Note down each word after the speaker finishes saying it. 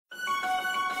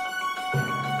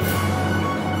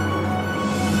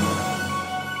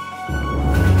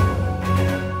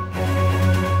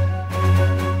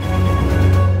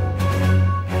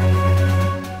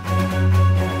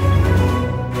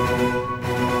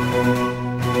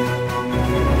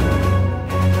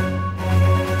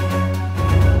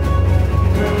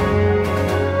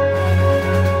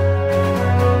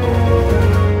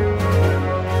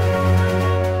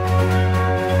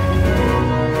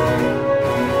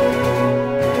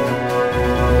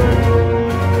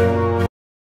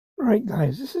Right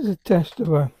guys, this is a test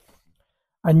of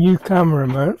a new camera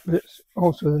mount, but it's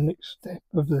also the next step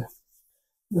of the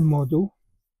model.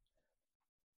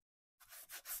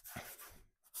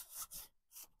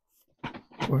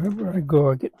 Wherever I go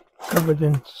I get covered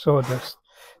in sawdust.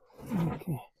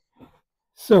 Okay,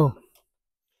 so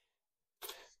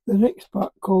the next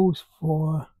part calls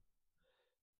for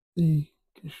the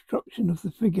construction of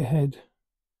the figurehead,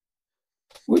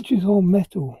 which is all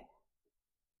metal.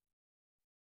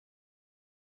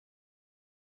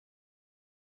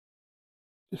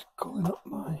 Just calling up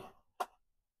my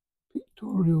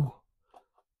pictorial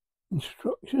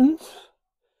instructions.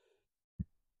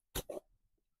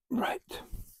 Right,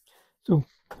 so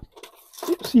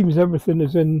it seems everything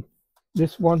is in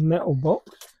this one metal box.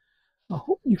 I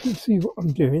hope you can see what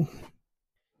I'm doing.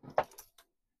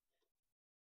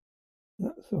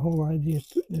 That's the whole idea of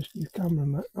putting this new camera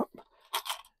mount up,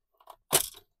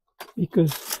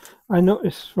 because I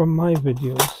noticed from my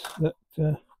videos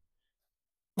that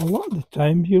a lot of the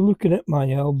times you're looking at my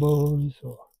elbows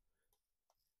or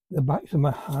the backs of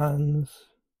my hands,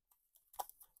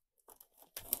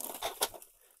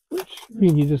 which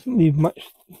really doesn't leave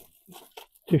much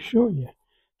to show you.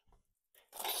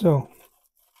 So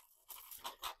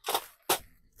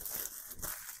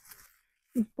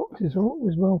these boxes are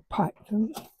always well packed,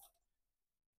 aren't they?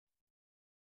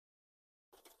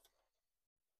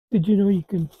 Did you know you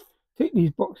can take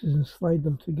these boxes and slide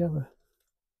them together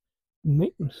and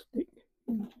make them stick?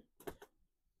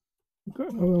 I've got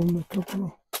another one with a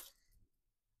couple.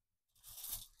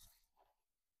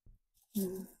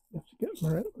 You have to get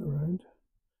them right around.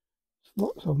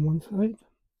 Slots on one side.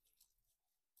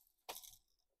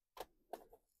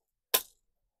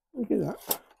 Look at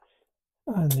that.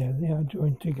 And there they are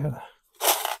joined together.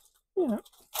 Yeah.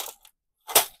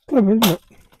 Clever, isn't it?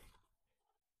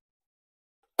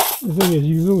 The thing is,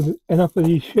 you load enough of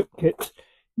these ship kits,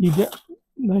 you get a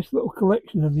nice little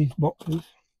collection of these boxes.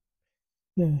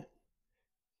 Yeah.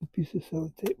 A piece of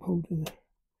sellotape holding it.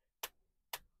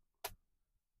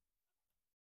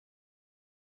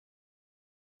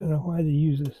 I don't know why they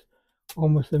use this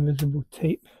almost invisible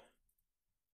tape.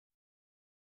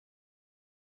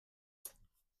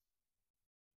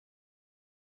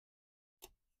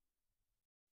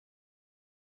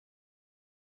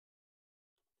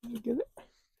 Did you get it?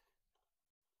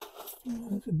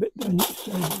 It's a bit down each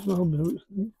side as well, but it's,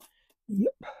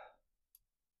 yep.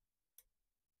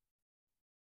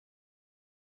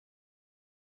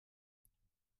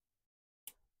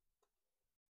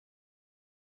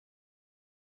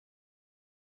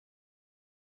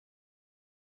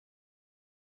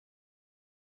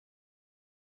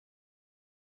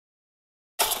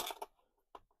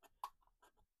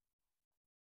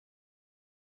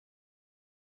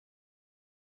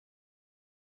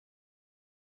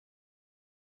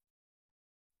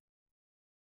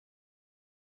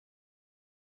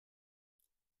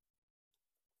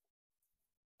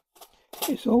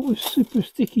 It's always super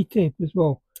sticky tape as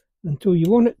well, until you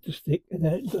want it to stick, and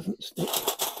then it doesn't stick.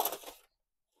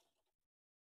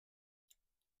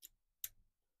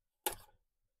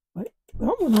 Right,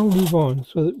 that one I'll leave on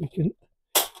so that we can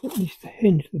at least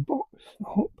hinge the box, I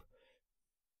hope.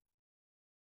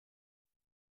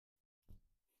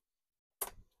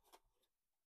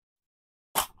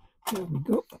 There we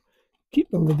go. Keep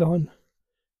the lid on.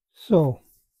 So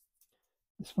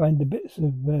let's find the bits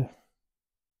of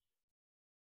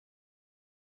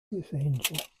this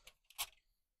angel.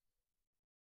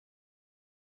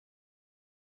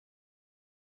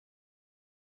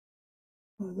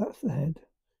 Oh, that's the head.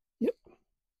 Yep.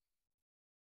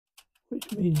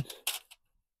 Which means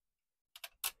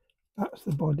that's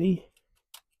the body.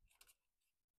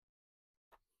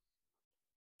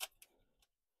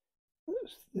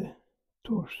 That's the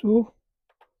torso.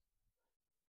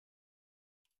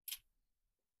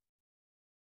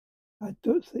 I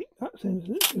don't think that's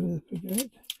anything to do with the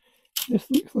figurehead.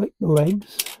 This looks like the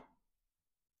legs,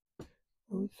 I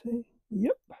would say.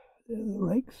 Yep, they're the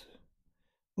legs.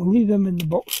 I'll leave them in the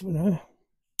box for now.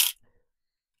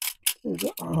 There's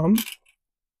the arm,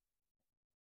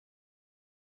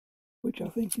 which I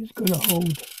think is going to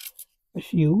hold a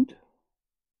shield.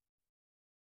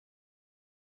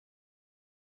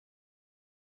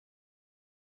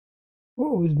 What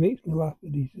always makes me laugh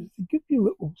with these is they give you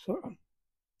little sort of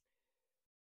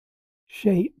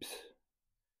shapes.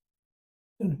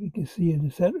 I don't know if you can see in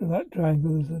the centre of that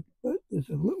triangle there's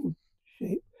a little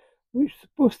shape which is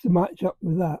supposed to match up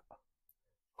with that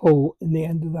hole in the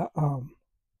end of that arm.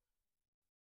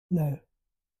 Now,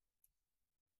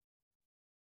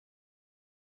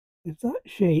 if that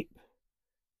shape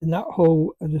and that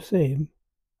hole are the same,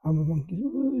 I'm a monkey,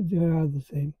 they are the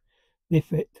same, they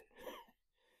fit.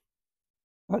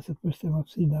 That's the first time I've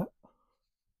seen that.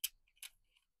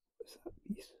 What's that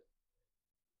piece?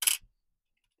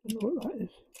 I don't know what that is.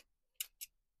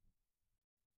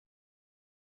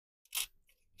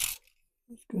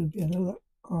 There's going to be another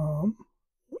arm.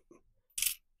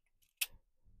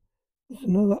 There's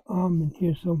another arm in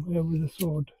here somewhere with a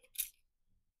sword.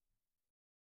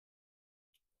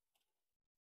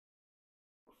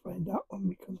 We'll find out when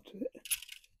we come to it.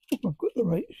 Hope I've got the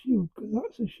right shield, because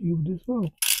that's a shield as well.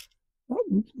 That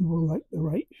looks more like the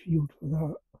right shield for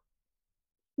that,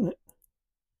 isn't it?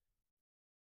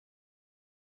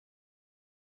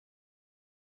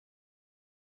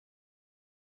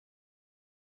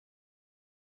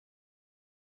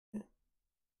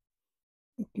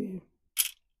 Okay.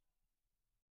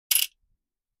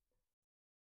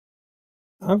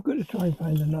 I've got to try and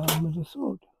find an arm with a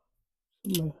sword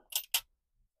somewhere.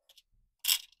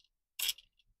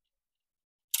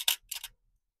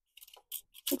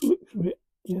 I looked for it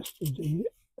yesterday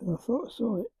and I thought I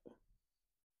saw it.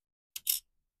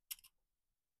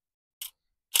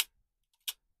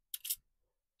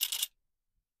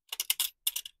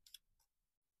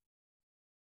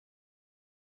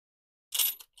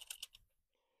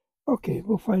 Okay,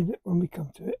 we'll find it when we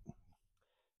come to it.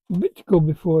 A bit to go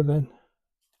before then.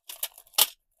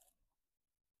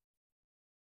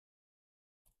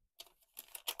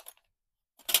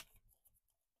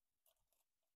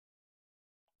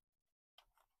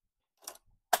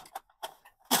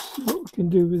 Let's see what we can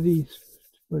do with these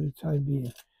for the time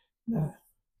being. Now,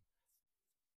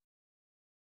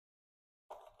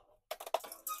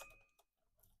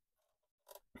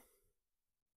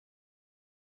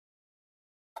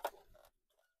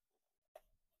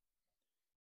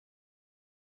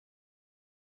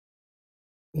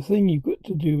 the thing you've got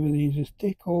to do with these is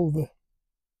take all the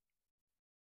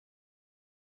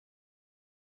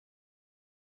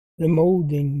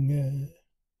moulding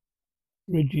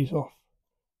ridges off.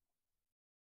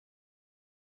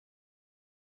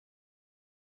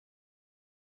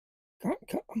 Can't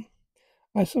cut them.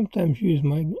 I sometimes use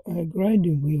my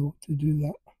grinding wheel to do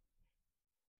that.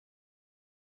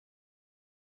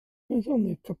 There's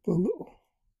only a couple of little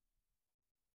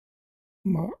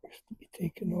marks to be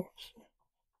taken off. So.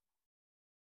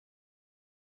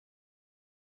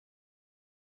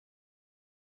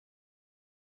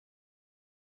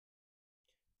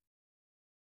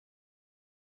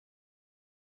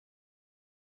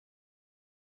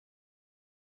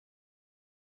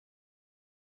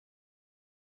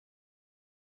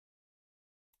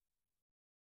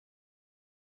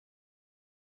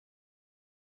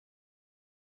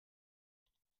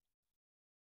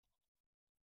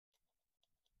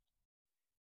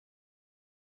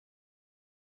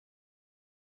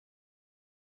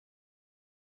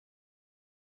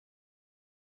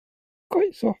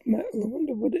 Quite soft metal. I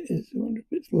wonder what it is. I wonder if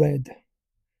it's lead.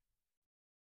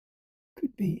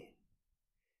 Could be.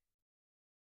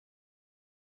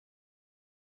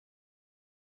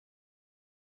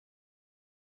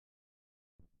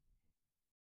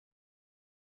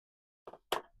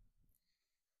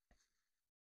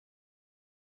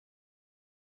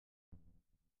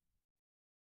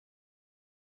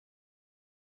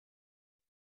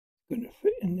 Going to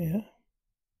fit in there.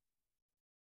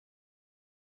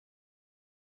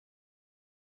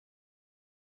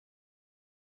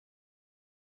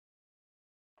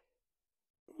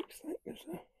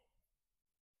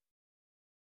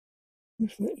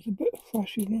 Looks like there's a bit of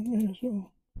flashing on there as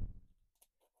well.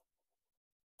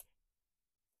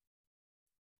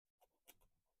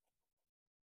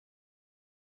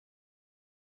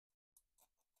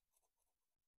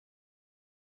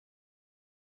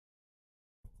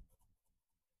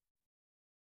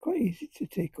 Quite easy to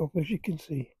take off, as you can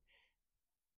see.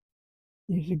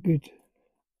 Use a good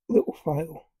little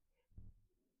file.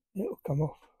 It'll come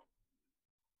off.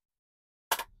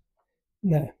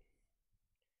 Now,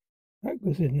 that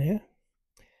goes in there.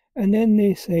 And then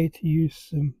they say to use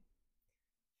some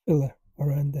filler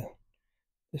around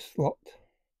the slot.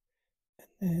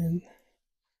 And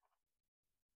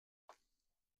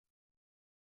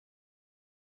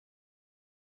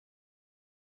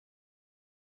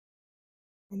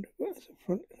I wonder if that's the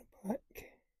front and the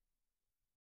back.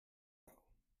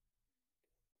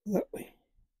 That way.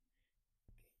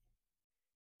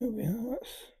 There we are.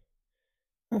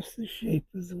 That's the shape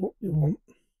of what we want.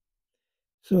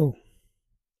 So,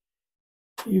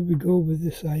 here we go with the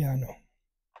cyano.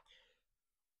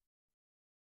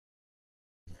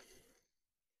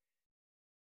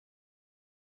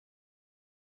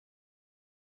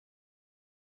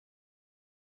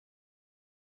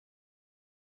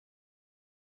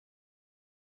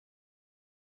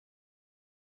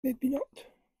 Maybe not.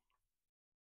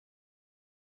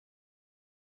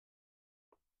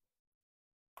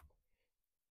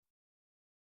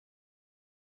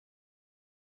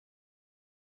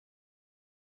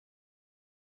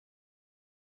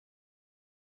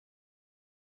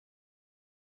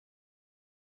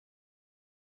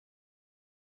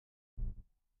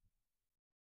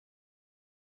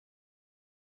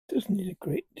 Doesn't need a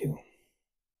great deal.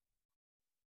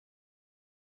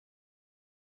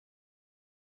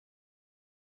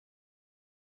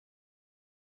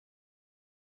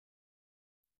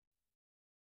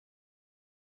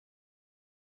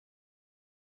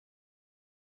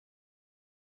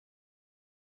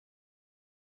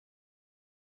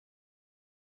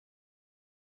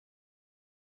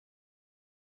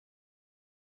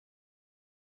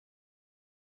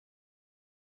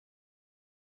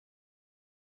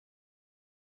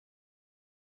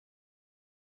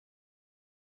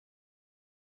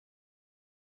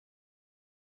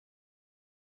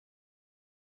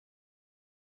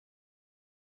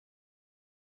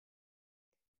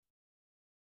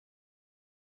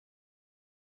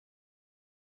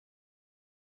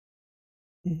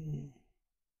 I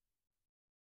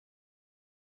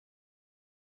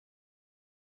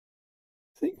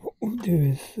think what we'll do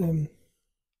is spray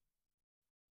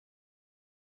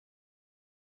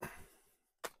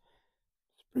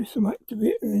some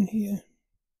activator in here.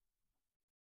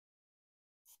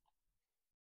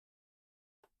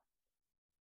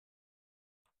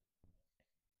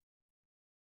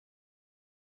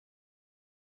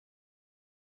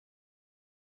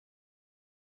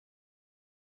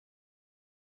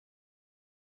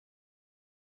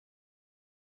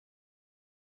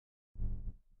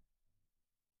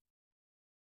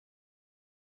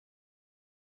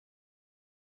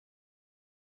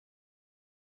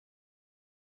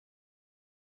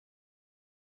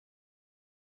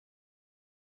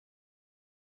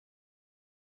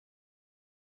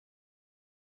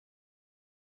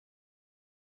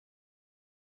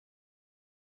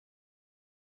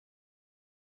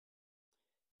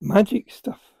 Magic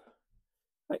stuff.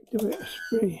 Activator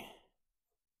spray.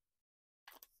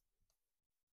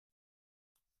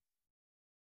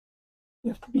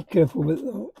 You have to be careful with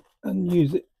it and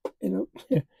use it in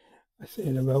a, I say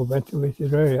in a well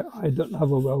ventilated area. I don't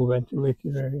have a well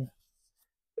ventilated area.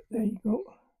 But there you go.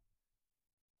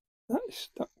 That's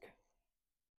stuck.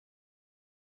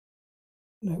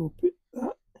 Now we'll put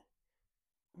that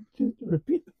to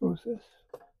repeat the process.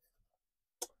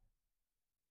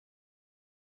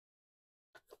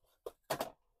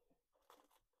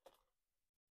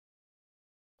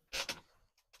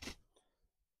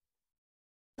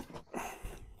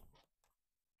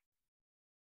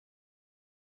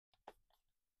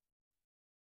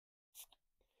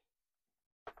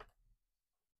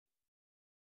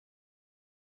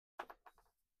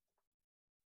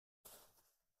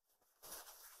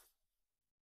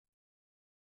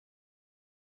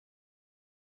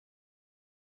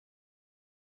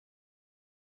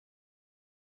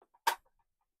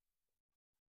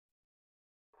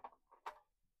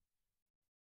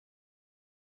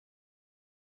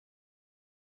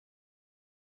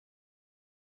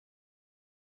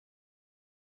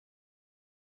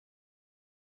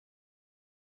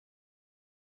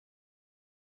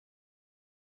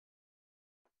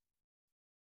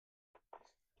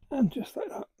 And just like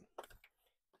that,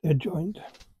 they're joined.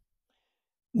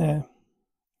 Now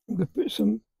I'm going to put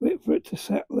some, wait for it to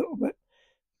set a little bit,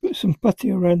 put some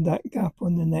putty around that gap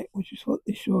on the neck, which is what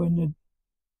they show in the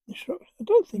instructions. I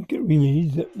don't think it really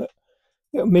needs it, but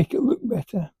it'll make it look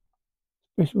better,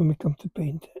 especially when we come to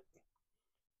paint it.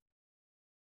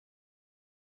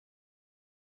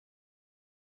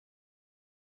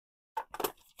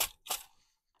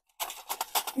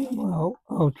 Meanwhile,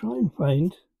 I'll try and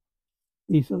find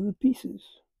these other pieces.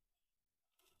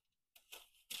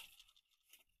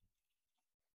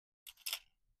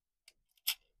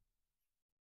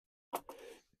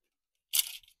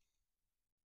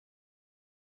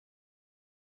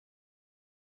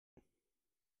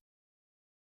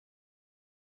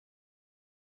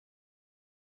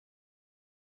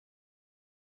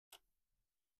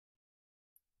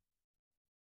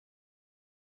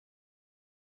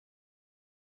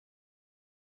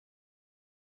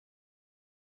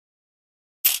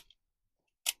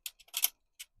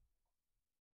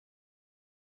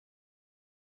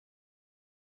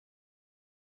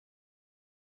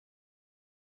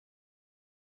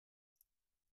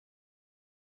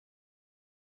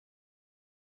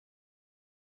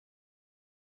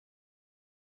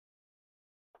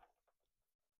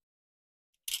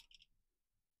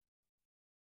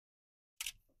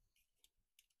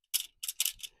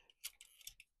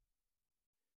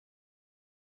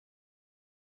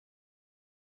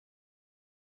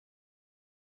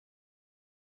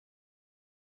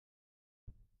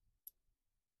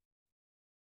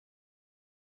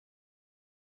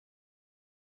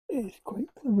 It's quite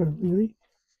clever, really.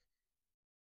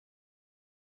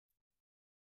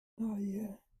 Oh yeah,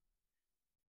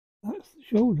 that's the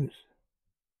shoulders.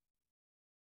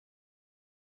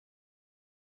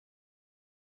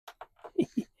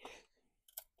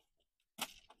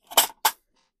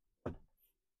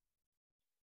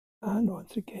 And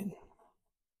once again.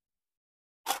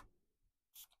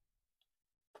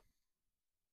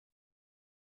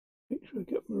 Make sure I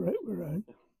get my right way around.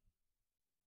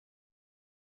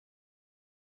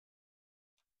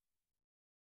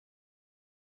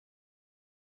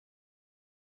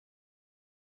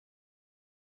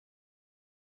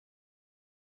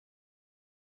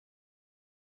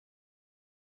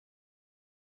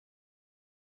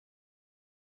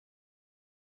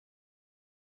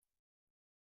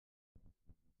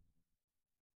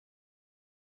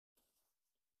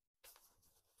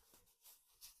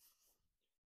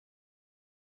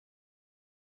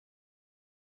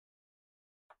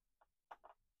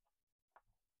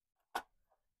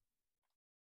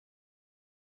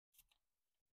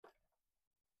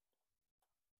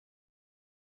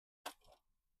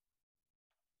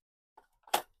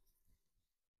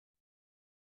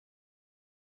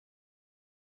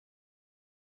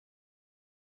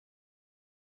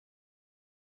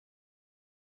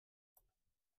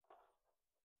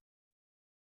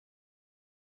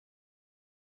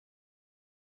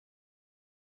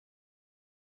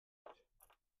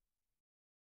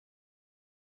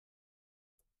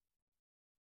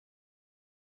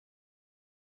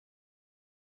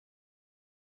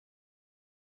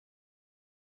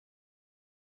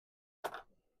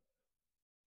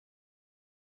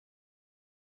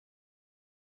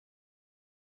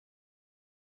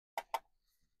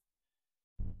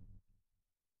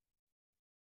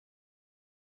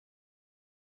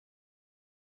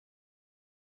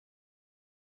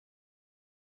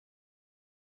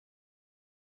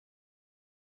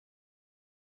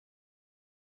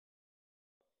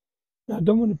 Now, I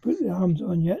don't want to put the arms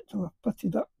on yet till I've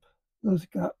putted up those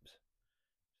gaps.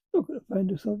 Still got to find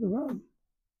this other arm.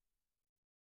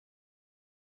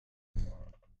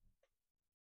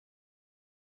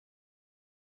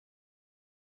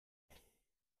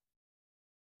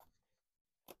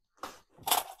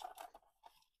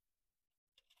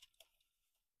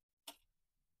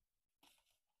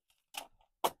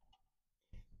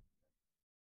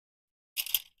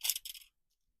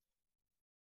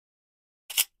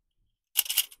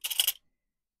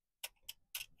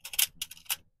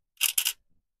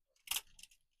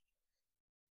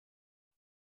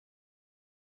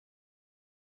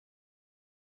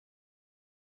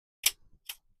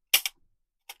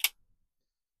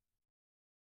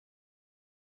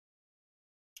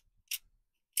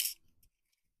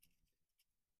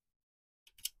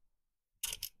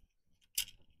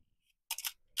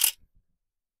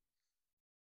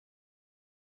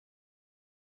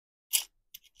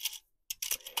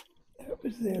 It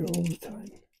was there all the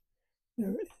time. There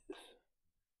it is.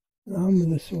 An arm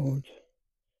with a sword.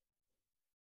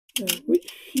 Now,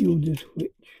 which shield is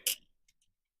which?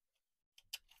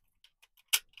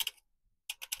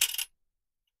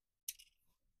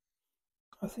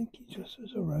 I think he just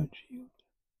has a round shield.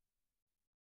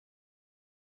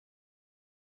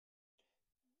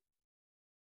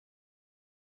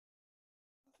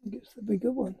 I think it's the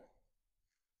bigger one.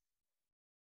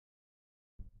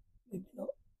 Maybe not.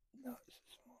 No, it's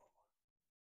the small one.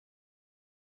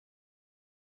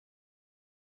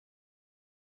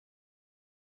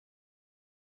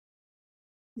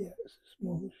 Yeah, it's a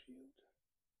smaller shield.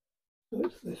 So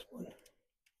it's this one.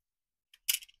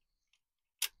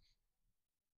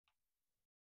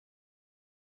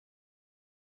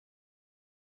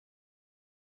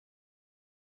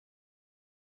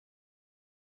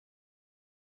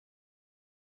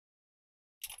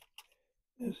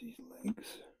 There's his legs.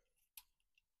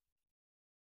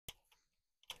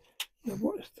 Now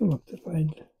what I still have to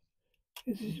find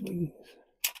is his wings.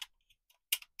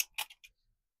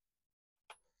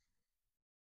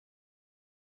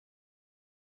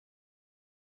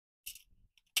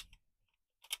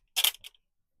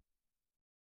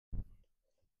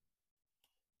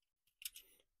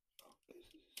 This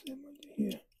is the same under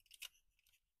here.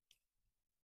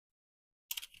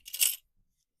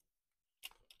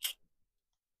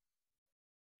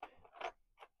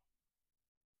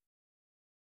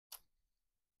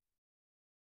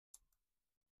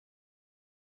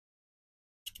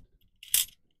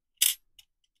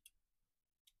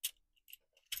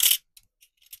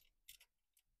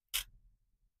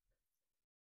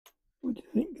 What do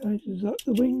you think, guys? Is that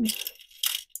the wings?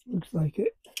 Looks like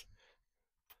it.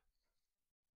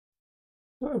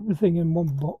 Got everything in one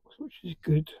box, which is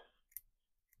good.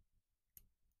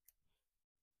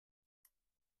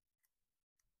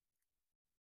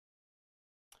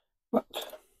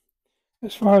 But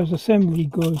as far as assembly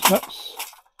goes, that's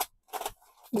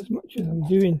as much as I'm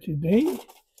doing today.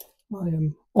 I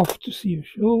am off to see a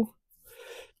show.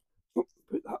 Oh,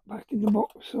 put that back in the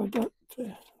box so I don't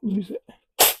lose it.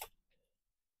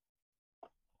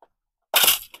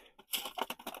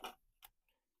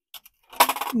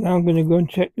 Now I'm going to go and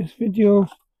check this video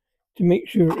to make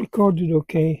sure it recorded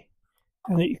okay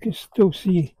and that you can still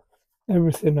see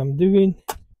everything I'm doing.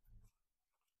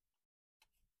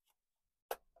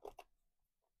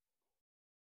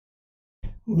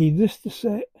 Leave this to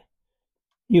set.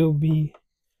 You'll be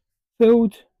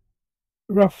filled,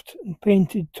 roughed and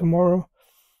painted tomorrow.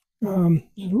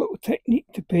 There's a little technique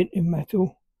to painting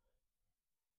metal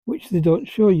which they don't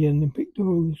show you in the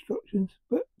pictorial instructions,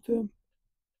 but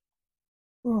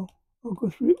well, I'll go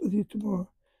through it with you tomorrow.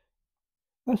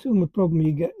 That's the only problem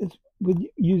you get is with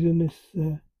using this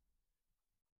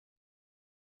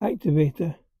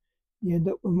activator. You end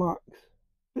up with marks,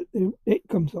 but it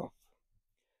comes off.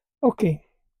 Okay.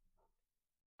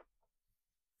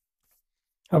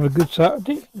 Have a good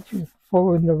Saturday if you're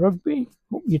following the rugby.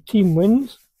 Hope your team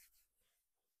wins.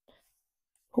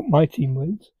 Hope my team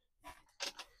wins.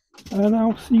 And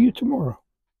I'll see you tomorrow.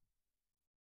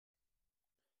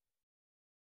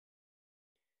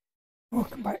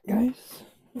 Welcome back, guys.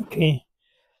 Okay.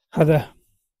 Had a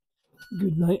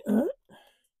good night out.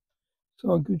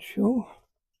 Saw a good show.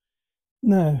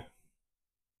 Now,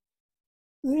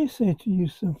 they say to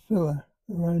use some filler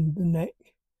around the neck.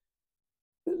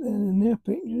 But then in their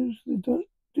pictures, they don't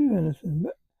do anything.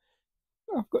 But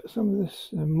I've got some of this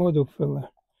model filler.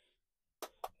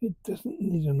 It doesn't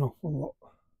need an awful lot.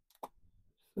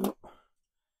 So,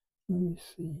 let me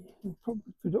see. I'll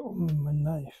probably put it on with my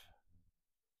knife.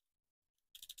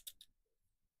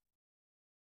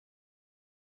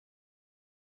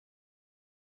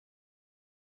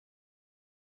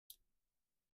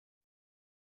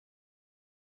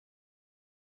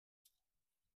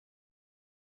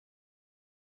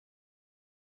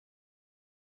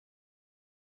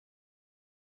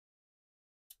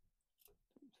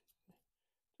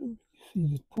 Don't really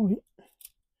see the point.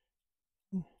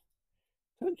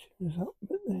 Touching this up,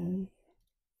 but then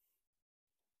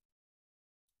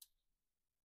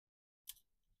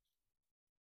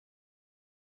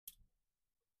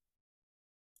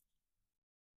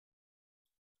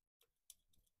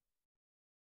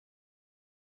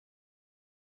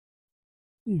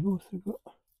you've also got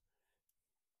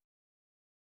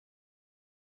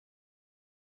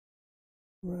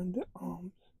around the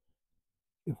arms.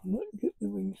 If I not get the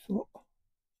wing slot.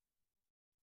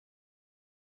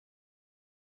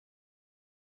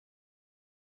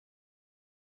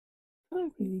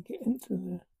 Can't really get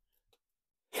into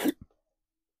the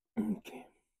okay.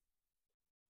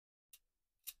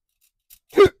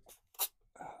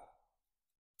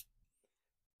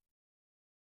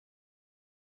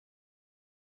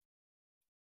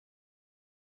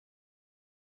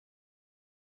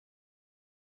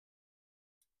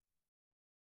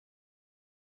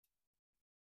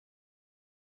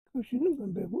 Because you're not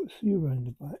going to be able to see around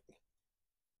the back.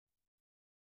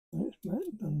 Let's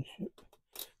mounted on the ship.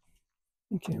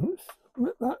 Okay, let's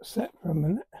let that set for a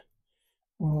minute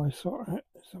while I sort out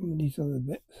some of these other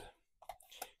bits.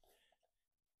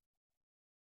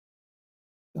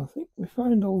 I think we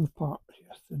found all the parts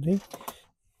yesterday.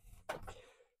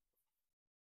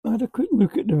 I had a quick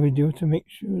look at the video to make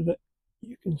sure that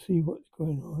you can see what's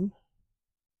going on.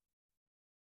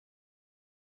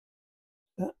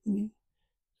 That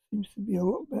seems to be a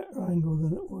lot better angle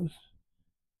than it was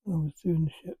when I was doing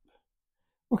the ship.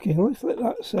 Okay, let's let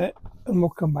that set and we'll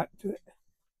come back to it.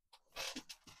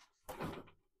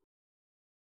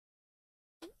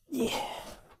 Yeah,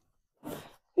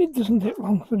 it doesn't take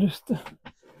long for this to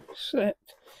set.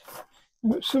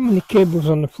 I've got so many cables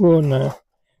on the floor now,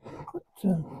 but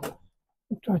I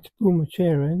try to pull my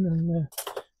chair in and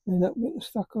end up getting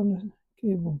stuck on the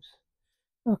cables.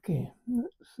 Okay,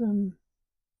 let's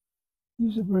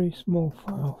use a very small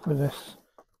file for this.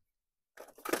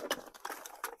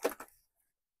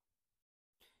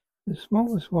 The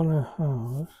smallest one I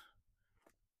have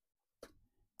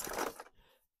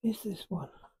is this one.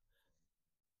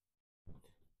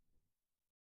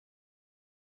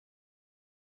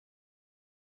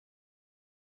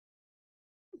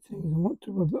 The thing is, I want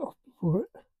to rub it off before it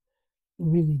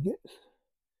really gets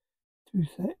too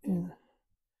set in.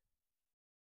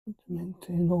 To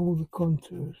maintain all the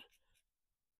contours.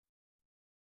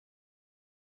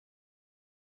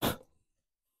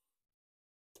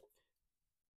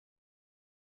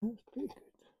 That's pretty good.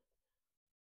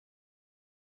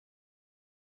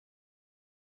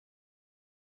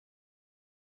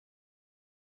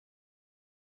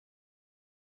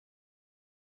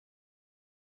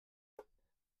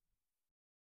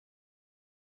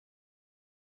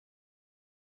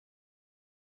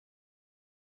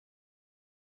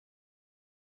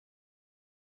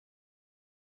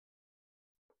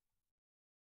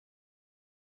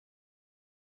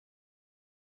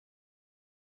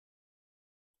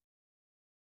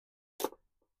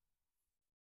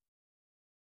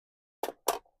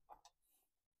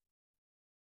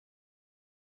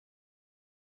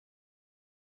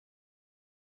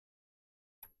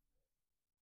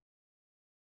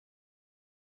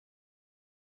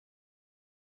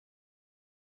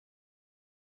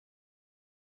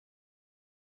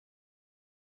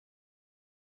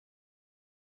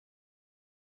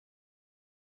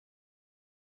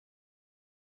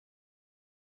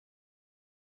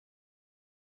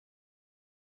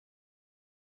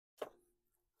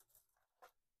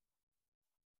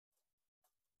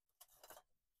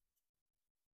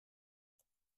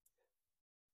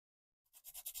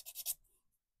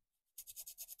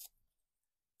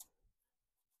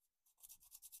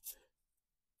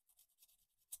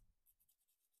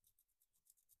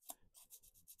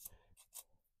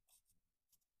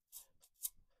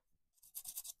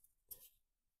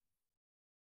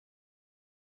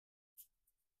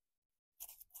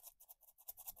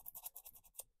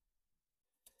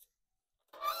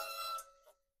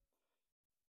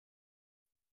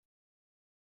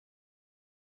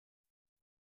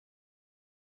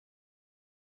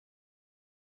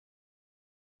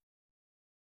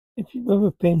 if you've ever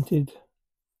painted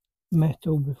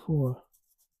metal before,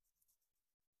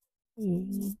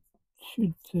 you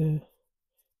should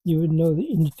you would know that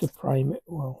you need to prime it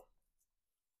well.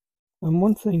 And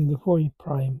one thing before you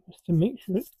prime is to make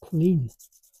sure it's clean.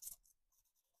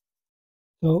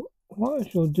 So what I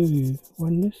shall do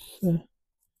when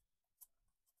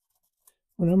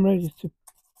I'm ready to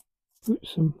put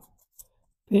some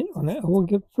paint on it, I will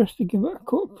first give it a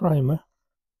coat of primer.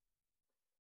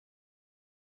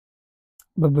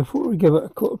 But before we give it a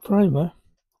coat of primer,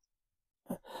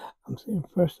 I'm saying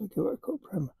first I'll give it a coat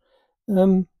of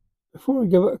primer. Before we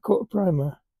give it a coat of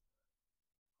primer,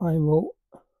 I will.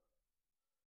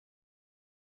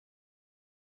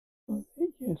 Oh, yes,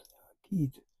 they're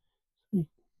keyed. Isn't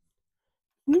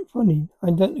it funny?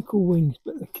 Identical wings,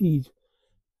 but they're keyed.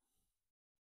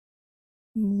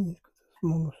 It's got a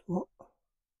smaller slot.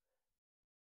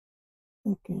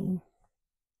 Okay.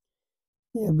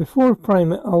 Yeah, before I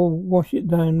prime it, I'll wash it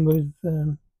down with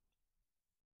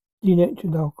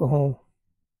denatured alcohol.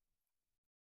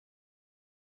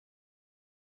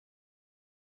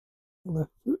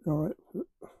 Left foot and right foot.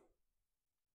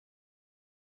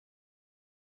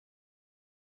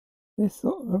 They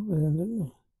thought of everything, didn't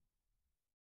they?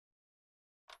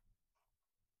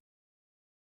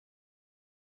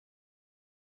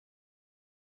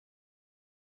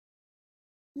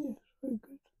 Yes, very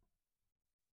good.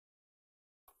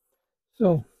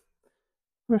 So,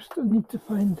 first I need to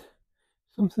find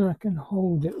something I can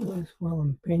hold it with while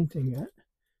I'm painting it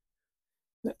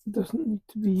that doesn't need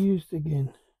to be used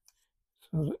again.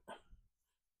 So that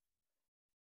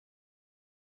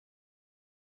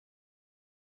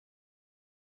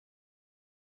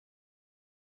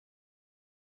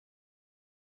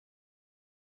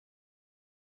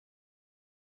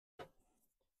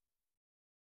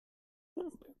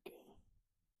okay.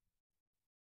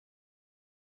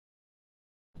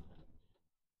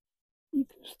 You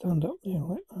can stand up there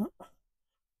like that.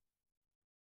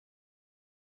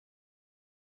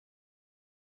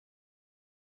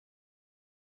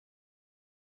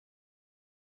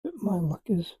 But my luck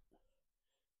is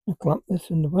I clamp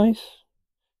this in the vise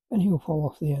and he'll fall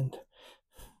off the end.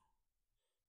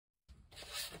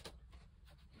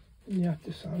 The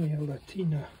Artesania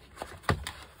Latina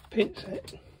paint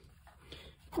set.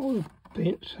 All the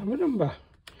paints have a number.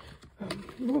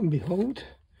 Lo and behold,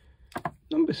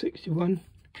 number 61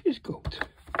 is gold.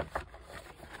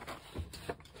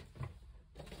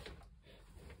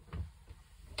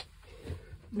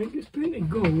 It gets painted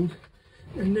gold,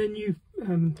 and then you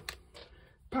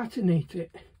patinate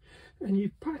it, and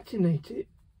you patinate it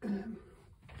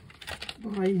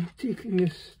by taking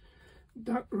this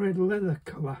dark red leather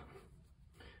colour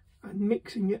and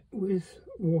mixing it with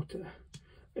water.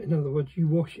 In other words, you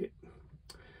wash it.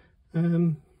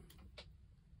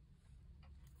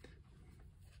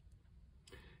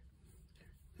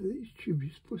 These tubes,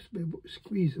 you're supposed to be able to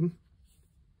squeeze them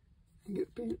and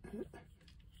get paint out.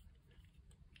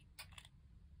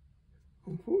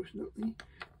 Unfortunately,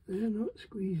 they're not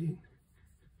squeezing.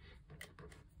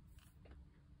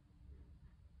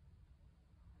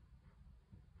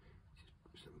 Just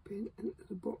put some paint into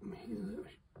the bottom here, that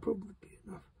should probably be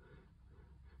enough.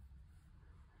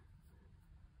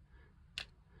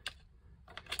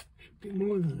 Should be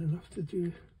more than enough to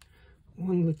do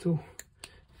one little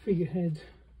figurehead,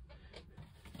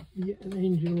 be it an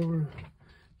angel or a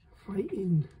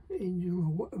fighting angel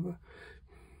or whatever.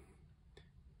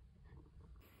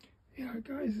 Yeah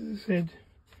guys, as I said,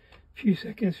 a few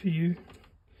seconds for you,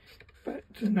 about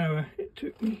an hour it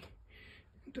took me.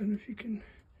 I don't know if you can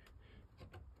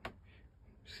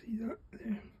see that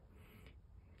there.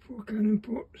 4 cannon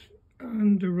ports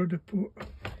and a rudder port,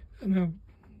 and I've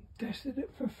tested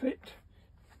it for fit.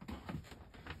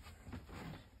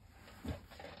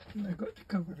 And I got to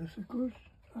cover this of course,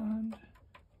 and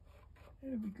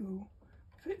there we go.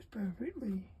 Fits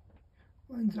perfectly,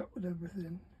 lines up with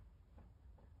everything.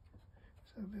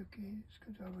 So okay, it's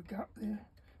going to have a gap there.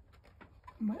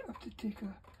 I might have to take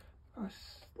a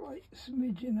slight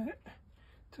smidge in it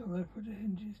to allow for the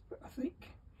hinges, but I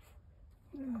think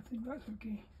that's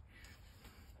okay.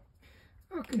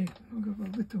 Okay, I'll give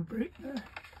a little break there,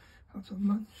 have some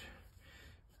lunch,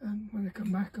 and when I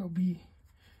come back I'll be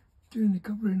doing the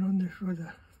covering on this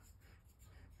rudder.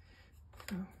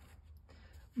 So,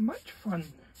 much fun.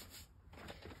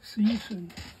 See you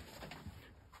soon.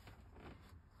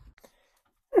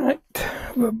 Right,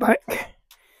 we're back.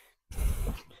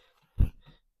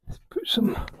 Let's put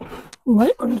some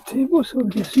light on the table so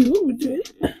we can see what we're doing.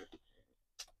 There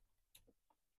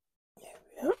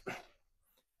we are.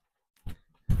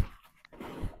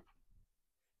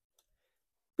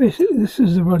 Basically this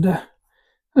is the rudder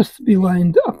Has to be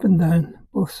lined up and down,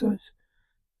 both sides.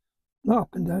 Not up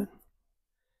and down.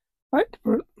 Back to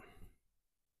front.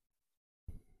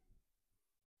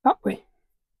 That way.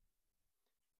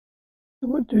 So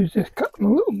what I do is just cut them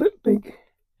a little bit big.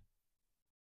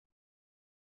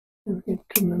 And we can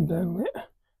trim them down later.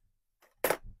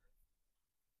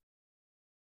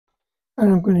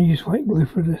 And I'm going to use white glue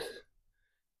for this.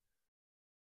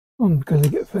 Because I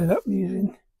get fed up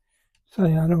using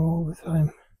cyano all the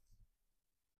time.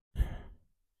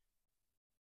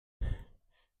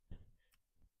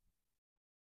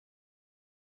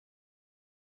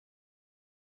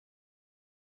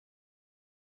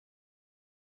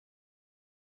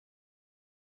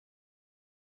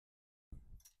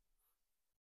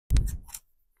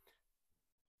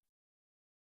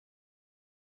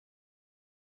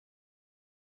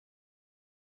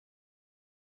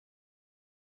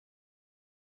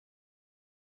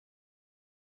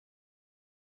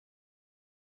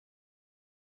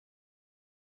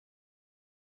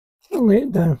 I'll lay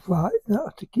it down flat,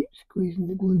 not to keep squeezing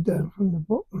the glue down from the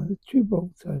bottom of the tube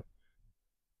all the time.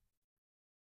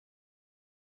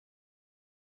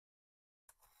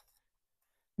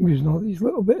 I'm using all these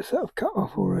little bits that I've cut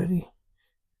off already.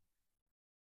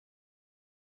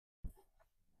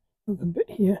 There's a bit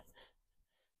here.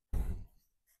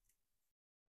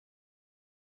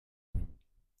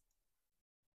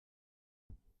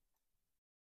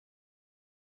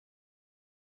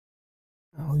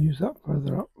 I'll use that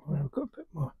further up where I've got a bit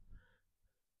more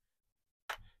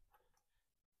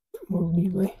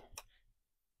leeway.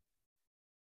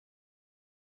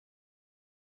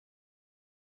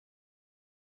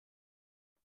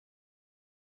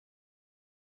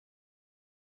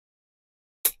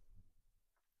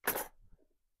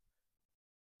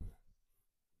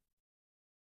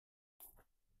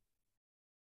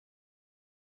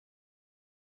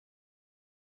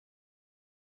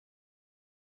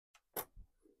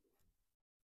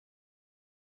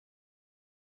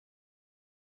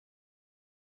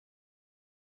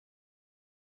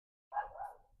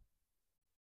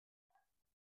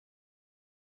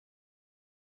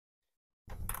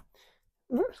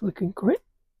 That's looking great.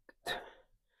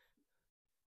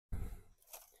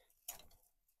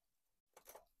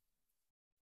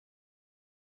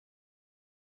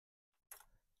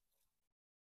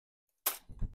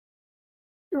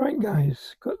 Right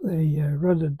guys, got the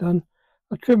rudder done.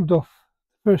 I trimmed off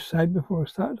the first side before I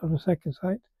started on the second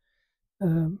side.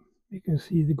 You can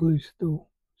see the glue still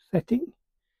setting.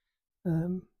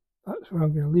 That's where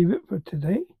I'm going to leave it for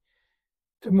today.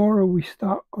 Tomorrow we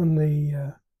start on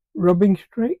the rubbing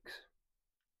strakes,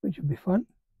 which will be fun.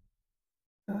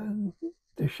 And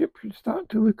the ship should start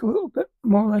to look a little bit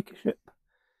more like a ship.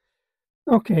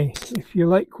 Okay, if you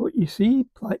like what you see,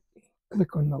 click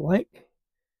on the like.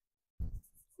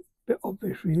 Bit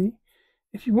obvious really.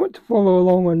 If you want to follow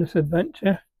along on this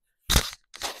adventure,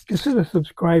 consider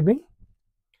subscribing.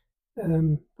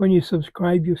 When you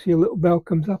subscribe, you'll see a little bell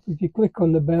comes up. If you click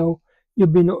on the bell, you'll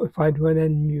be notified when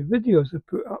any new videos are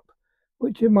put up,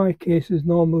 which in my case is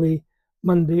normally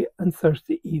Monday and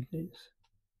Thursday evenings.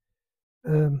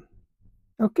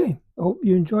 Okay, I hope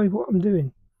you enjoy what I'm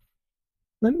doing.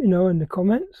 Let me know in the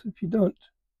comments if you don't,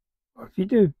 or if you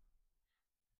do.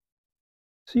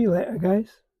 See you later, guys.